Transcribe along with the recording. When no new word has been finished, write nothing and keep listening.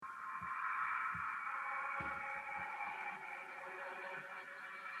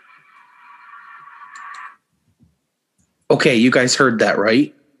Okay, you guys heard that,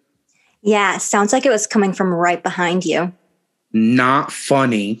 right? Yeah, sounds like it was coming from right behind you. Not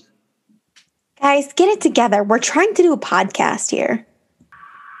funny. Guys, get it together. We're trying to do a podcast here.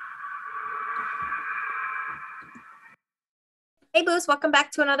 Hey Boos, welcome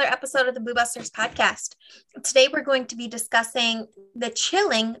back to another episode of the Boo Busters podcast. Today we're going to be discussing the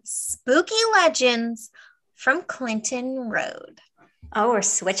chilling spooky legends from Clinton Road. Oh, we're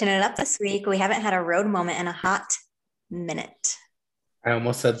switching it up this week. We haven't had a road moment in a hot minute. I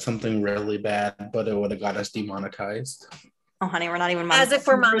almost said something really bad, but it would have got us demonetized. Oh, honey, we're not even monetized. As if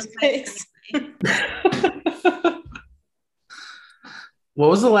we're monetized. What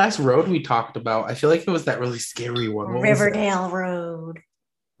was the last road we talked about? I feel like it was that really scary one. What was Riverdale Road.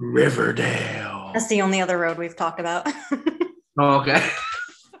 Riverdale. That's the only other road we've talked about. Oh, okay.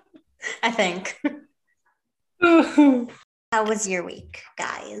 I think. How was your week,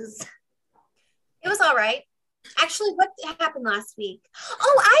 guys? It was all right. Actually, what happened last week?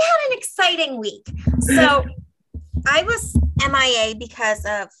 Oh, I had an exciting week. So I was MIA because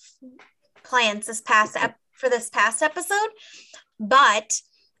of plans for this past episode. But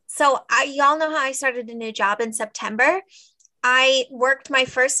so y'all know how I started a new job in September. I worked my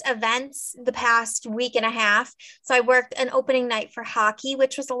first events the past week and a half. So I worked an opening night for hockey,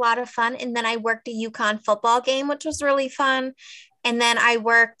 which was a lot of fun. And then I worked a UConn football game, which was really fun. And then I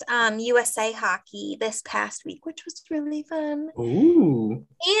worked USA hockey this past week, which was really fun. Ooh.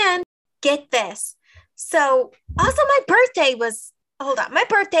 And get this. So also my birthday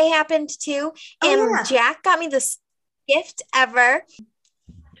happened too. And Jack got me this gift ever.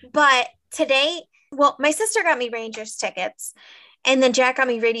 But today, my sister got me Rangers tickets. And then Jack got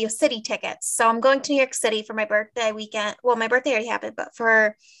me Radio City tickets. So I'm going to New York City for my birthday weekend. Well, my birthday already happened, but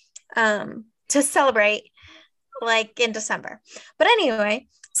for to celebrate like in December. But anyway,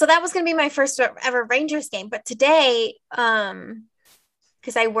 so that was going to be my first ever Rangers game. But today,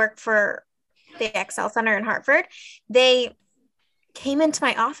 because I work for the XL Center in Hartford, they came into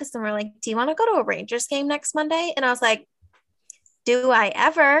my office and were like, do you want to go to a Rangers game next Monday? And I was like, do I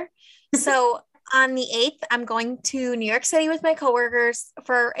ever? So on the 8th, I'm going to New York City with my coworkers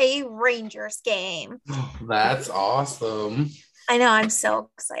for a Rangers game. That's awesome. I know. I'm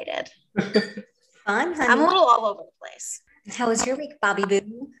so excited. Fun, honey. I'm a little all over the place. How was your week, Bobby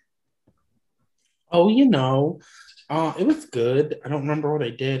Boo? Oh, it was good. I don't remember what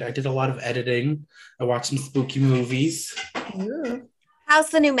I did. I did a lot of editing. I watched some spooky movies. Ooh. How's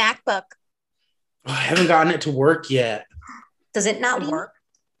the new MacBook? I haven't gotten it to work yet. Does it not work?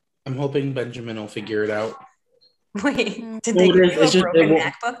 I'm hoping Benjamin will figure it out. Wait, did they give you a broken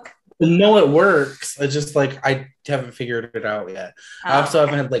MacBook? No, it works. It's just like I haven't figured it out yet. I also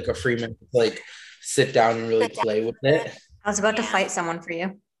haven't had like a free minute to like sit down and really play with it. I was about to fight someone for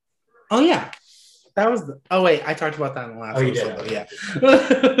you. Oh yeah. Wait, I talked about that in the last episode. Yeah.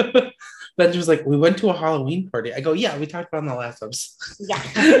 Benji was like, we went to a Halloween party. I go, yeah, we talked about it in the last episode.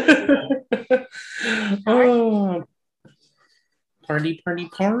 Yeah. Oh, party.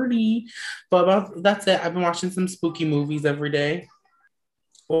 But that's it. I've been watching some spooky movies every day.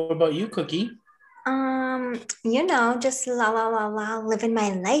 What about you, Cookie? Just living my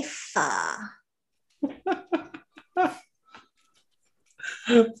life.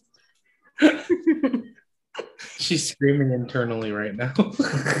 She's screaming internally right now.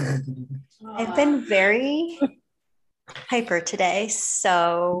 I've been very hyper today,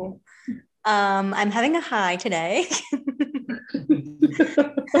 so I'm having a high today.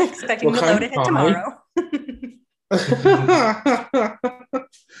 Expecting the low to hit tomorrow.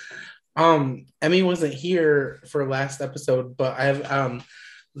 Emmy wasn't here for last episode, but I have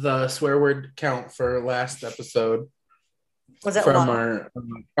the swear word count for last episode. Was it from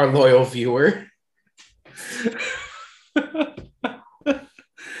our loyal viewer?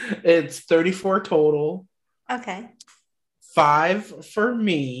 It's 34 total. Okay. 5 for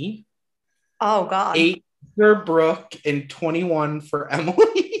me. Oh God. 8 for Brooke and 21 for Emily.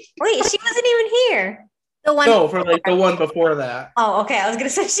 Wait, she wasn't even here. The one before that. Oh, okay. I was gonna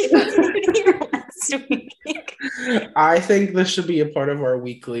say she wasn't even here last week. I think this should be a part of our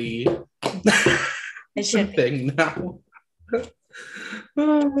weekly it should thing now. Okay.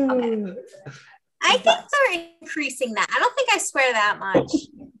 I think they're increasing that. I don't think I swear that much.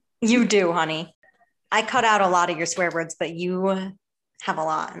 You do, honey. I cut out a lot of your swear words, but you have a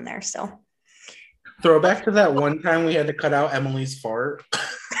lot in there still. Throwback to that one time we had to cut out Emily's fart.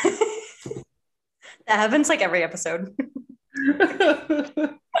 That happens like every episode.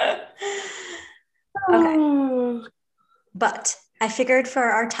 Okay. But I figured for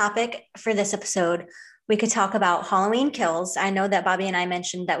our topic for this episode, We could talk about Halloween Kills. I know that Bobby and I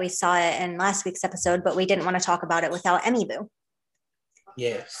mentioned that we saw it in last week's episode, but we didn't want to talk about it without Emmy Boo.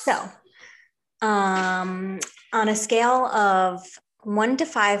 Yes. So, on a scale of 1 to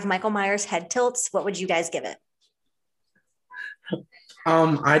 5 Michael Myers head tilts, what would you guys give it?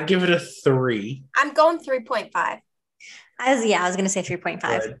 I'd give it a 3. I'm going 3.5. I was going to say 3.5.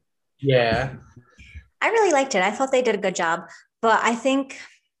 Good. Yeah. I really liked it. I thought they did a good job, but I think,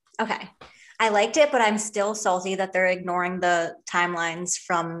 okay, I liked it, but I'm still salty that they're ignoring the timelines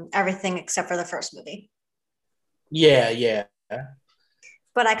from everything except for the first movie. Yeah.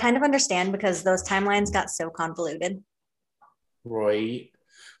 But I kind of understand because those timelines got so convoluted. Right.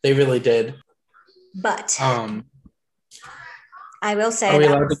 They really did. But I will say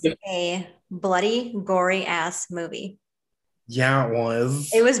that was a bloody, gory ass movie. Yeah, it was.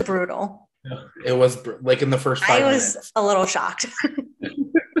 It was brutal. It was like in the first 5 minutes. I was a little shocked.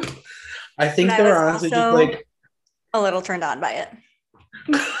 I think they were honestly just like a little turned on by it.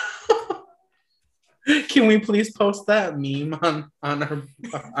 Can we please post that meme on our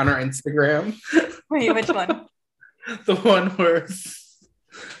Instagram? Wait, which one? The one where,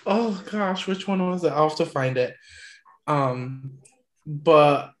 oh gosh, which one was it? I'll have to find it.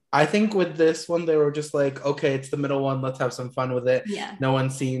 But I think with this one, they were just like, okay, it's the middle one. Let's have some fun with it. Yeah. No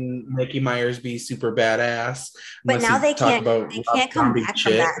one's seen Mickey Myers be super badass. But now they can't come back from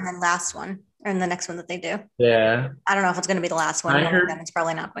that in the last one or in the next one that they do. Yeah. I don't know if it's going to be the last one. It's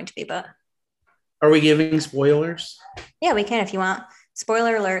probably not going to be, but. Are we giving spoilers? Yeah, we can if you want.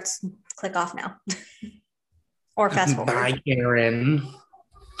 Spoiler alerts, click off now. Or fast forward. Bye, Karen.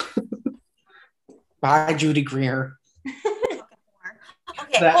 Bye, Judy Greer.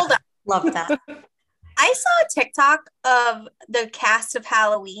 Okay, hold on. Love that. I saw a TikTok of the cast of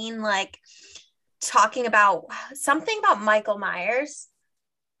Halloween, like talking about something about Michael Myers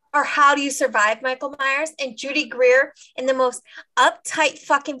or how do you survive Michael Myers, and Judy Greer in the most uptight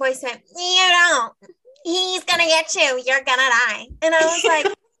fucking voice went, you don't. He's gonna get you. You're gonna die. And I was like,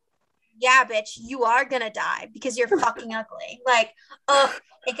 yeah, bitch, you are gonna die because you're fucking ugly. Like, oh,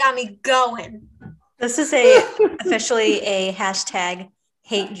 it got me going. This is officially a hashtag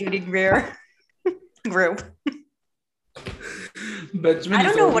hate Judy Greer group. I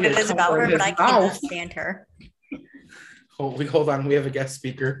don't know what it is about her, but I can't stand her. Hold on, we have a guest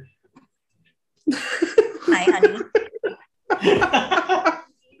speaker. Hi, honey.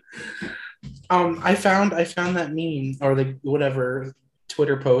 I found that meme or the whatever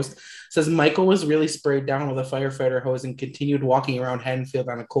Twitter post. It says Michael was really sprayed down with a firefighter hose and continued walking around Haddonfield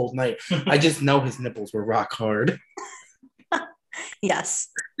on a cold night. I just know his nipples were rock hard. Yes.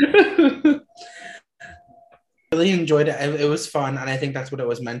 Really enjoyed it. It was fun, and I think that's what it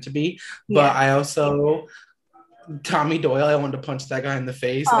was meant to be. But I also, Tommy Doyle, I wanted to punch that guy in the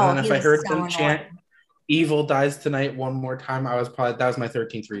face. And then if I heard him chant "Evil dies tonight" one more time, that was my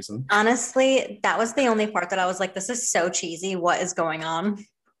 13th reason. Honestly, that was the only part that I was like, this is so cheesy. What is going on?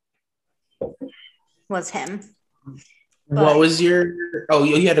 Was him. What was your... Oh,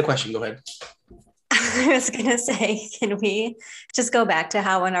 you had a question. Go ahead. I was going to say, can we just go back to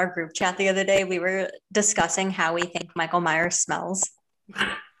how in our group chat the other day, we were discussing how we think Michael Myers smells?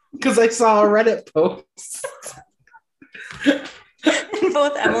 Because I saw a Reddit post.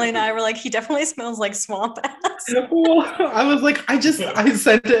 Both Emily and I were like, he definitely smells like swamp ass. Well, I was like, I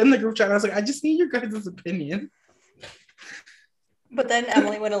sent it in the group chat. And I was like, I just need your guys' opinion. But then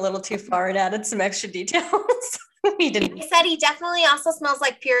Emily went a little too far and added some extra details. He didn't. He said he definitely also smells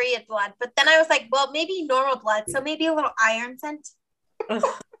like period blood. But then I was like, well, maybe normal blood. So maybe a little iron scent. Ugh.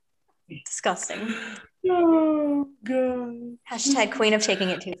 Disgusting. Oh, God. Hashtag queen of taking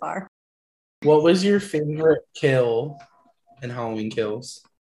it too far. What was your favorite kill in Halloween Kills?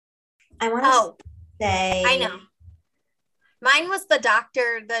 I want to say... I know. Mine was the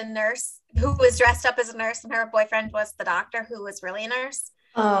doctor, the nurse, who was dressed up as a nurse, and her boyfriend was the doctor who was really a nurse.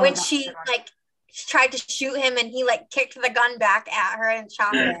 Oh, when she tried to shoot him and he kicked the gun back at her and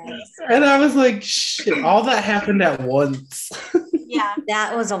shot her in the face. And I was like, shit, all that happened at once. Yeah.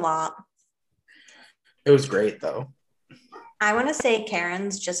 That was a lot. It was great though. I want to say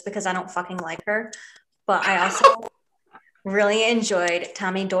Karen's just because I don't fucking like her, but I also really enjoyed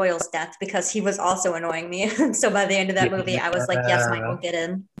Tommy Doyle's death because he was also annoying me. So by the end of that movie, I was like, yes, Michael, get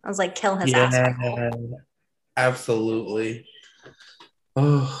in. I was like, kill his ass, Michael. Absolutely.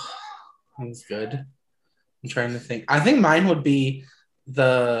 Oh, that was good. I'm trying to think. I think mine would be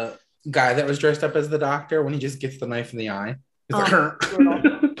the guy that was dressed up as the doctor when he just gets the knife in the eye. Because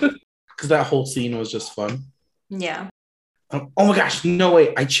that whole scene was just fun. Yeah. Oh my gosh, no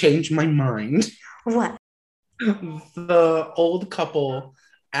way. I changed my mind. What? The old couple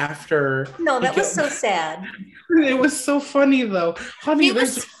after. No, that was so sad. It was so funny though. Honey,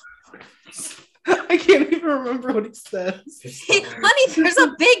 I can't even remember what he says. Honey, there's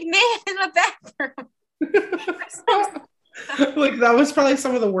a big man in the bathroom. Like that was probably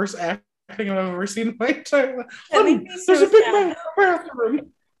some of the worst acting I've ever seen in my entire life. Honey, so there's a big man in the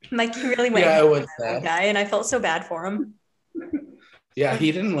bathroom. Like he really went it was that guy, and I felt so bad for him. Yeah,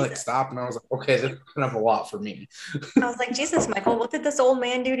 he didn't like stop, and I was like, okay, this is kind of a lot for me. I was like, Jesus, Michael, what did this old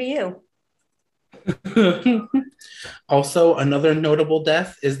man do to you? Also, another notable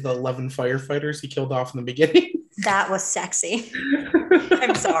death is the 11 firefighters he killed off in the beginning. That was sexy.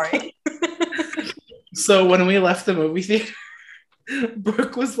 I'm sorry. So when we left the movie theater,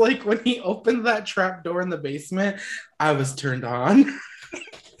 Brooke was like, when he opened that trap door in the basement, I was turned on.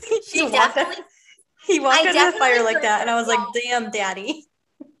 He definitely into the fire like that, and I was like, damn, daddy.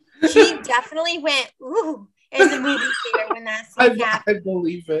 She definitely went, ooh, in the movie theater when that scene happened. I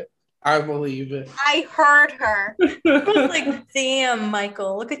believe it. I heard her. I was like, damn,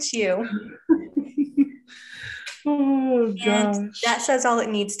 Michael, look at you. Oh, gosh. And that says all it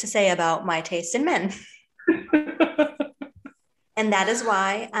needs to say about my taste in men. And that is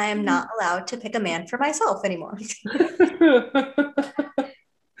why I am not allowed to pick a man for myself anymore.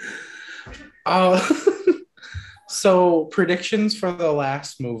 So predictions for the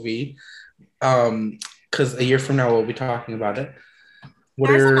last movie, because a year from now we'll be talking about it.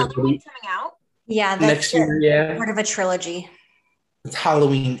 There's another one coming out. Yeah, that's next year. Yeah, part of a trilogy. It's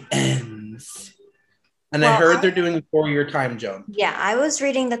Halloween Ends, and I heard they're doing a 4-year time jump. Yeah, I was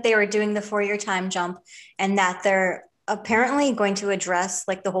reading that they were doing the 4-year time jump, and that they're apparently going to address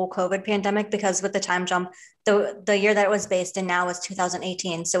like the whole COVID pandemic, because with the time jump, the year that it was based in now was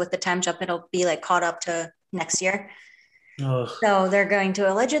 2018. So with the time jump, it'll be like caught up to next year. Ugh. So they're going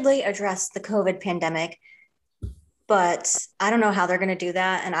to allegedly address the COVID pandemic, but I don't know how they're going to do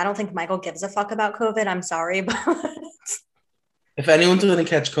that. And I don't think Michael gives a fuck about COVID. I'm sorry, but if anyone's going to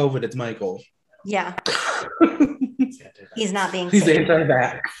catch COVID, it's Michael. Yeah. He's not being He's safe.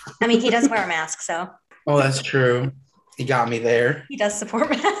 anti-vax. I mean, he does wear a mask, so. Oh, that's true. He got me there. He does support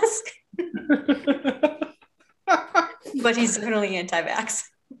mask. But he's definitely anti-vax.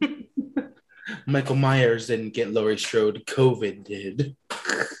 Michael Myers didn't get Laurie Strode. COVID did.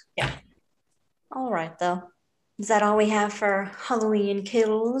 Yeah. All right, though. Is that all we have for Halloween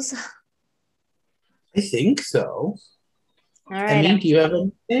Kills? I think so. All right. Emmy, do you have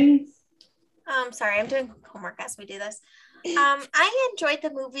anything? Sorry, I'm doing homework as we do this. I enjoyed the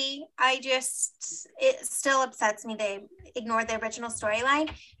movie. It still upsets me they ignored the original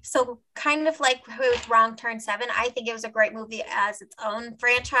storyline. So kind of like with Wrong Turn 7, I think it was a great movie as its own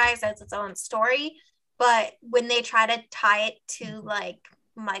franchise, as its own story. But when they try to tie it to like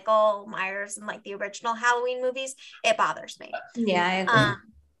Michael Myers and like the original Halloween movies, it bothers me. Yeah, I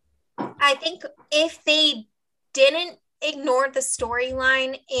agree. I think if they didn't ignore the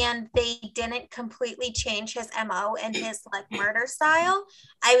storyline and they didn't completely change his MO and his like murder style,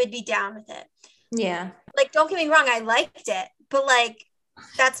 I would be down with it. Yeah. Like, don't get me wrong, I liked it, but like,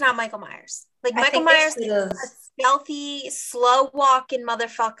 that's not Michael Myers. Like, Michael Myers is a stealthy, slow walking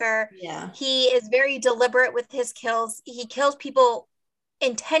motherfucker. Yeah. He is very deliberate with his kills. He kills people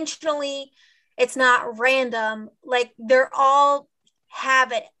intentionally. It's not random. Like, they're all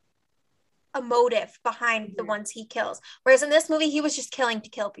have it. A motive behind the ones he kills, whereas in this movie he was just killing to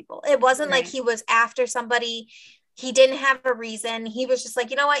kill people. It wasn't like he was after somebody. He didn't have a reason. He was just like,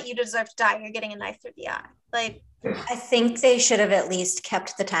 you know what, you deserve to die, you're getting a knife through the eye. Like, I think they should have at least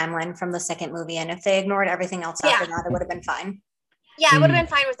kept the timeline from the second movie, and if they ignored everything else after that, it would have been fine. Yeah, I would have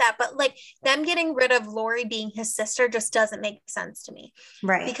been fine with that, but like them getting rid of Laurie being his sister just doesn't make sense to me,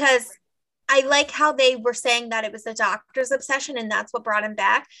 right? Because I like how they were saying that it was the doctor's obsession and that's what brought him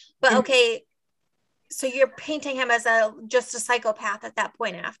back. But okay, so you're painting him as just a psychopath at that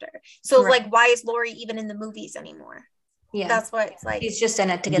point after. So like, why is Laurie even in the movies anymore? Yeah. That's what it's like. He's just in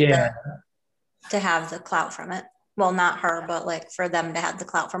it to get to have the clout from it. Well, not her, but like for them to have the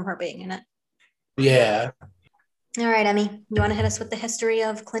clout from her being in it. Yeah. All right, Emmy, you want to hit us with the history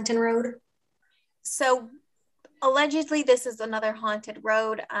of Clinton Road? So allegedly, this is another haunted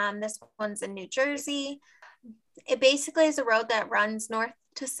road. This one's in New Jersey. It basically is a road that runs north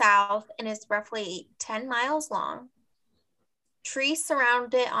to south and is roughly 10 miles long. Trees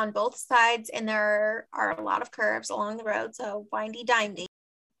surround it on both sides, and there are a lot of curves along the road, so windy-dindy.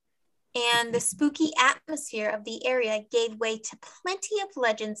 And the spooky atmosphere of the area gave way to plenty of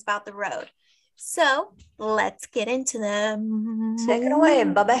legends about the road. So let's get into them. Take it away,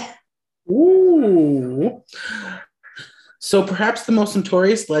 Bubba. Ooh. So perhaps the most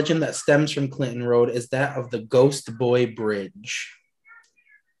notorious legend that stems from Clinton Road is that of the Ghost Boy Bridge.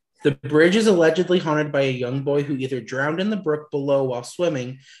 The bridge is allegedly haunted by a young boy who either drowned in the brook below while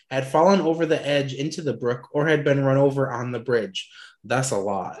swimming, had fallen over the edge into the brook, or had been run over on the bridge. That's a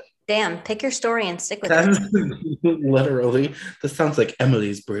lot. Damn, pick your story and stick with it. Literally. This sounds like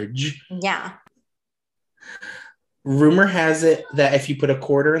Emily's Bridge. Yeah. Rumor has it that if you put a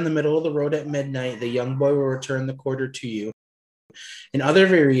quarter in the middle of the road at midnight, the young boy will return the quarter to you. In other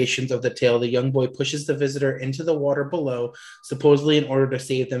variations of the tale, the young boy pushes the visitor into the water below, supposedly in order to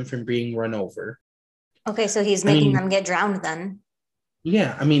save them from being run over. Okay, so he's making them get drowned then.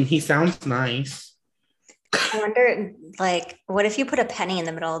 Yeah, I mean, he sounds nice. I wonder, like, what if you put a penny in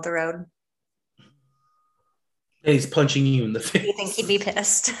the middle of the road? He's punching you in the face. You think he'd be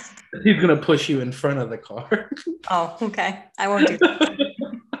pissed? He's going to push you in front of the car. Oh, okay. I won't do that.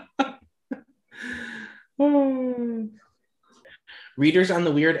 Readers on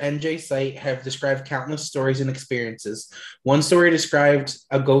the Weird NJ site have described countless stories and experiences. One story described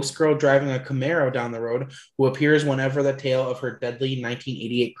a ghost girl driving a Camaro down the road who appears whenever the tale of her deadly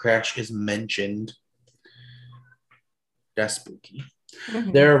 1988 crash is mentioned. That's spooky.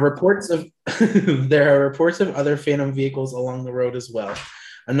 Mm-hmm. There are reports of other phantom vehicles along the road as well.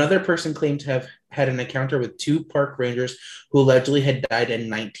 Another person claimed to have had an encounter with 2 park rangers who allegedly had died in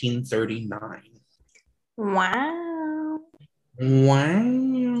 1939. Wow.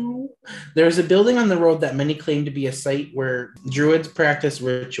 There's a building on the road that many claim to be a site where druids practice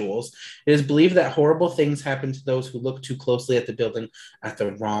rituals. It is believed that horrible things happen to those who look too closely at the building at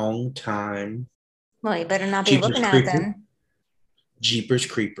the wrong time. Well, you better not be looking at it then. Jeepers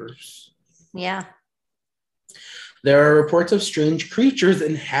Creepers. Yeah. There are reports of strange creatures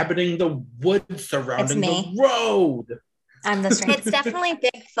inhabiting the woods surrounding the road. I'm the strange. It's definitely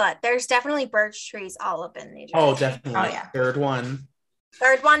Bigfoot. There's definitely birch trees all up in New Jersey. Oh, definitely. Oh, yeah. Third one,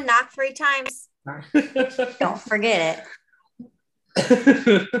 knock 3 times. Don't forget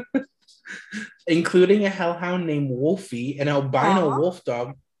it. Including a hellhound named Wolfie, an albino wolf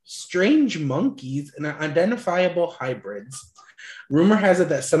dog, strange monkeys, and unidentifiable hybrids. Rumor has it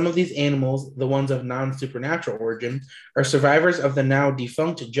that some of these animals, the ones of non-supernatural origin, are survivors of the now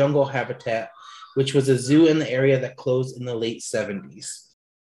defunct Jungle Habitat, which was a zoo in the area that closed in the late 70s.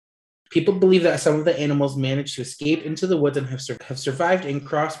 People believe that some of the animals managed to escape into the woods and have survived and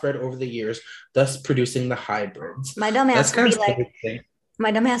crossbred over the years, thus producing the hybrids. My dumbass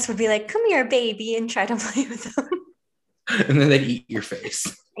would be like, come here, baby, and try to play with them. And then they'd eat your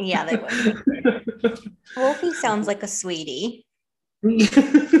face. Yeah, they would. Wolfie sounds like a sweetie.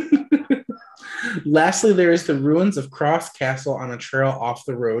 Lastly, there is the ruins of Cross Castle on a trail off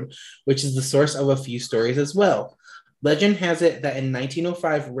the road, which is the source of a few stories as well. Legend has it that in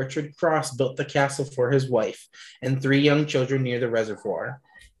 1905, Richard Cross built the castle for his wife and 3 young children near the reservoir.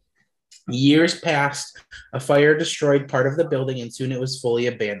 Years passed, a fire destroyed part of the building, and soon it was fully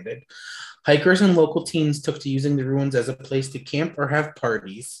abandoned. Hikers and local teens took to using the ruins as a place to camp or have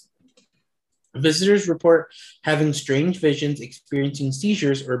parties. Visitors report having strange visions, experiencing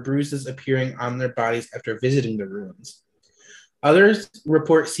seizures, or bruises appearing on their bodies after visiting the ruins. Others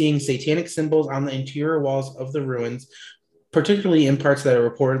report seeing satanic symbols on the interior walls of the ruins, particularly in parts that are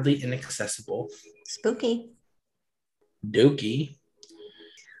reportedly inaccessible. Spooky. Dookie.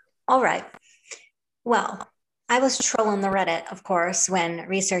 All right. Well, I was trolling the Reddit, of course, when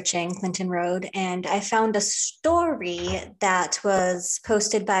researching Clinton Road, and I found a story that was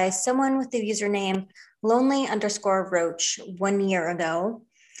posted by someone with the username lonely_roach 1 year ago.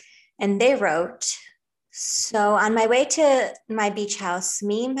 And they wrote, so on my way to my beach house,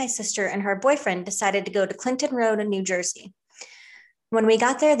 me, my sister, and her boyfriend decided to go to Clinton Road in New Jersey. When we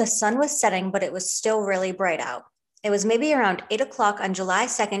got there, the sun was setting, but it was still really bright out. It was maybe around 8 o'clock on July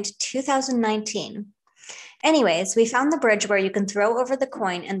 2nd, 2019. Anyways, we found the bridge where you can throw over the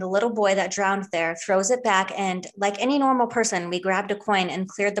coin, and the little boy that drowned there throws it back, and like any normal person, we grabbed a coin and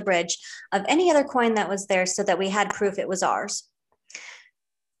cleared the bridge of any other coin that was there so that we had proof it was ours.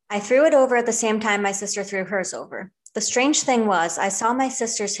 I threw it over at the same time my sister threw hers over. The strange thing was I saw my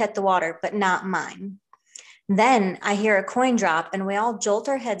sister's hit the water, but not mine. Then I hear a coin drop, and we all jolt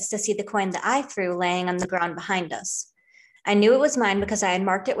our heads to see the coin that I threw laying on the ground behind us. I knew it was mine because I had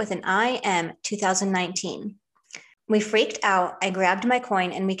marked it with an IM 2019. We freaked out. I grabbed my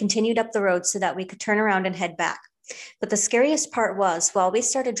coin and we continued up the road so that we could turn around and head back. But the scariest part was while we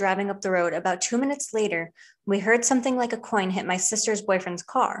started driving up the road, about 2 minutes later, we heard something like a coin hit my sister's boyfriend's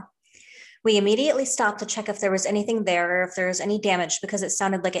car. We immediately stopped to check if there was anything there or if there was any damage because it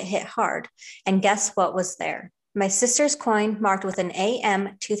sounded like it hit hard. And guess what was there? My sister's coin marked with an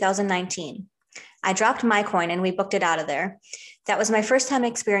AM 2019. I dropped my coin and we booked it out of there. That was my first time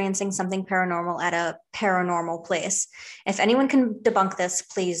experiencing something paranormal at a paranormal place. If anyone can debunk this,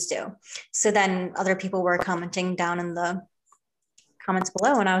 please do. So then other people were commenting down in the comments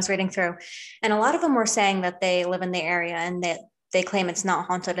below when I was reading through. And a lot of them were saying that they live in the area and that they claim it's not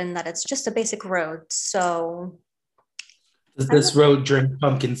haunted and that it's just a basic road. So does this road drink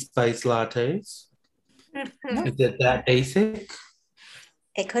pumpkin spice lattes? Is it that basic?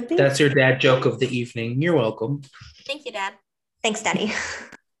 It could be. That's your dad joke of the evening. You're welcome. Thank you, Dad. Thanks, Daddy.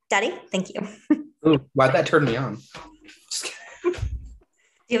 Daddy, thank you. Ooh, why'd that turn me on? Just kidding. Do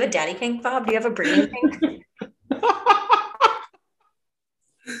you have a daddy kink, Bob? Do you have a breeding kink?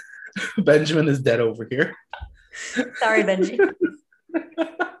 Benjamin is dead over here. Sorry, Benji.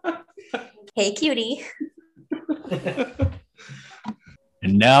 Hey, cutie.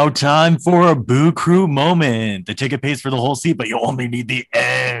 And now time for a Boo Crew moment. The ticket pays for the whole seat, but you only need the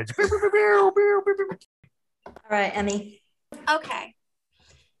edge. All right, Emmy. Okay.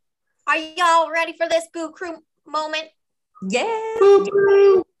 Are y'all ready for this Boo Crew moment? Yeah.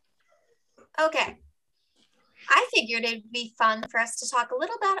 Okay. I figured it'd be fun for us to talk a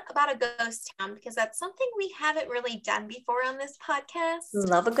little bit about a ghost town because that's something we haven't really done before on this podcast.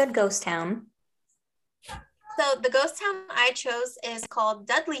 Love a good ghost town. So the ghost town I chose is called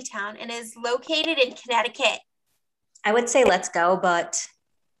Dudleytown and is located in Connecticut. I would say let's go, but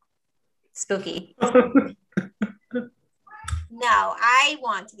spooky. No, I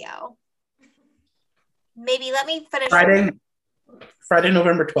want to go. Maybe let me finish. Friday,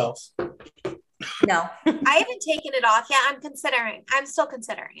 November 12th. No. I haven't taken it off yet. I'm still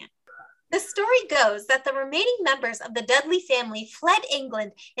considering it. The story goes that the remaining members of the Dudley family fled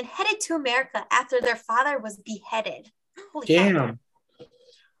England and headed to America after their father was beheaded. Holy damn. God.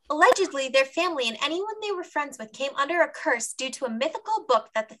 Allegedly, their family and anyone they were friends with came under a curse due to a mythical book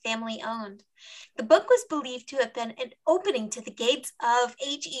that the family owned. The book was believed to have been an opening to the gates of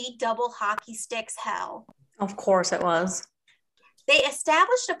H-E double hockey sticks hell. Of course it was. They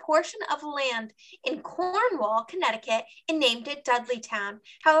established a portion of land in Cornwall, Connecticut, and named it Dudleytown.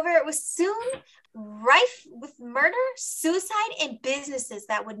 However, it was soon rife with murder, suicide, and businesses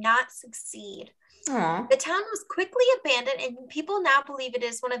that would not succeed. Aww. The town was quickly abandoned, and people now believe it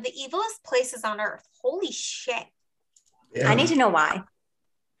is one of the evilest places on earth. Holy shit. Yeah. I need to know why.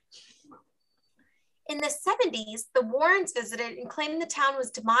 In the 70s, the Warrens visited and claimed the town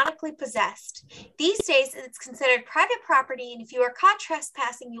was demonically possessed. These days, it's considered private property, and if you are caught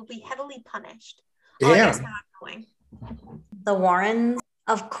trespassing, you'll be heavily punished. Oh, I guess not going. The Warrens,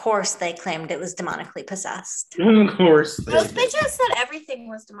 of course, they claimed it was demonically possessed. Of course. Those bitches said everything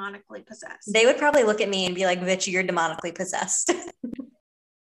was demonically possessed. They would probably look at me and be like, bitch, you're demonically possessed.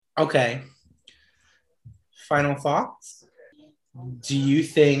 Okay. Final thoughts? Do you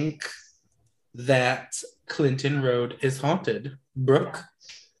think that Clinton Road is haunted? Brooke?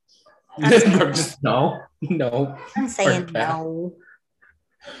 Brooke just no. I'm saying no.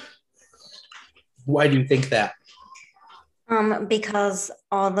 Why do you think that? Because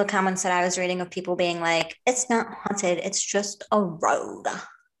all the comments that I was reading of people being like, it's not haunted, it's just a road.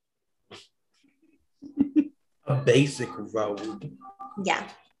 A basic road. Yeah.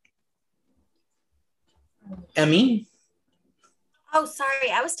 Emmy? Oh, sorry.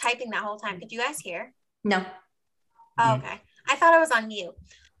 I was typing that whole time. Could you guys hear? No. Oh, okay. I thought I was on mute.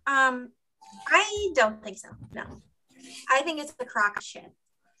 I don't think so. No. I think it's the crock of shit.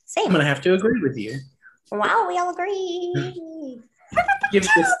 Same. I'm going to have to agree with you. Wow, we all agree. Give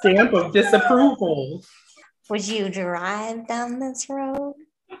the stamp of disapproval. Would you drive down this road?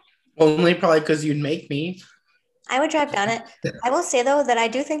 Only probably because you'd make me. I would drive down it. I will say, though, that I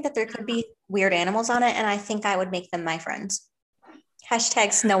do think that there could be weird animals on it, and I think I would make them my friends.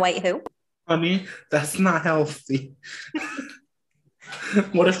 Hashtag Snow White who? Honey, that's not healthy.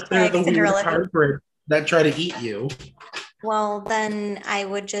 What if they're the weird hybrid that try to eat you? Well, then I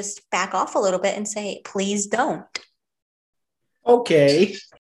would just back off a little bit and say, please don't. Okay.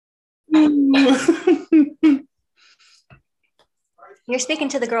 You're speaking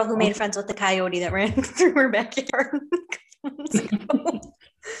to the girl who made friends with the coyote that ran through her backyard.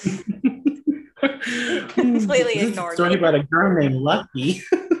 Completely ignored. Story about a girl named Lucky.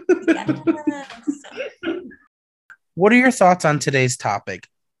 Yes. What are your thoughts on today's topic?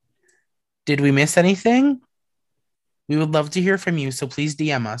 Did we miss anything? We would love to hear from you, so please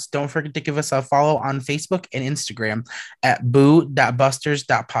DM us. Don't forget to give us a follow on Facebook and Instagram at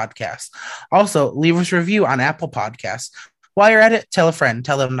boo.busters.podcast. Also, leave us a review on Apple Podcasts. While you're at it, tell a friend.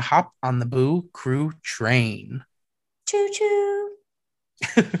 Tell them to hop on the Boo Crew train. Choo-choo.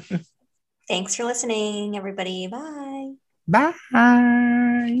 Thanks for listening, everybody. Bye.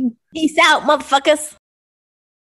 Bye. Peace out, motherfuckers.